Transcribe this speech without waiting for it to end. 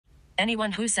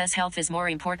Anyone who says health is more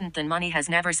important than money has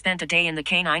never spent a day in the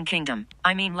canine kingdom.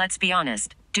 I mean, let's be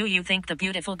honest. Do you think the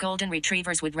beautiful golden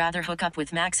retrievers would rather hook up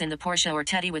with Max in the Porsche or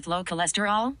Teddy with low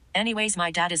cholesterol? Anyways, my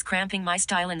dad is cramping my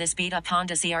style in this beat-up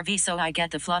Honda CR-V, so I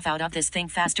get the fluff out of this thing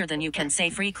faster than you can say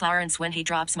free Clarence when he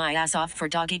drops my ass off for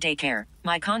doggy daycare.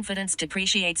 My confidence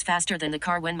depreciates faster than the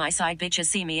car when my side bitches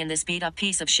see me in this beat-up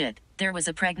piece of shit. There was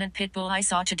a pregnant pit bull I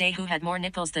saw today who had more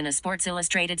nipples than a Sports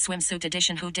Illustrated swimsuit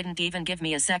edition who didn't even give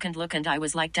me a second look, and I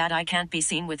was like, Dad, I can't be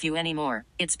seen with you anymore.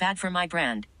 It's bad for my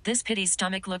brand. This pitty's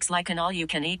stomach looks like an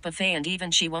all-you-can-eat buffet, and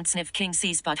even she won't sniff King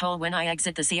C's butthole when I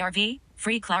exit the CR-V.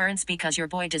 Free Clarence because your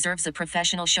boy deserves a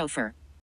professional chauffeur.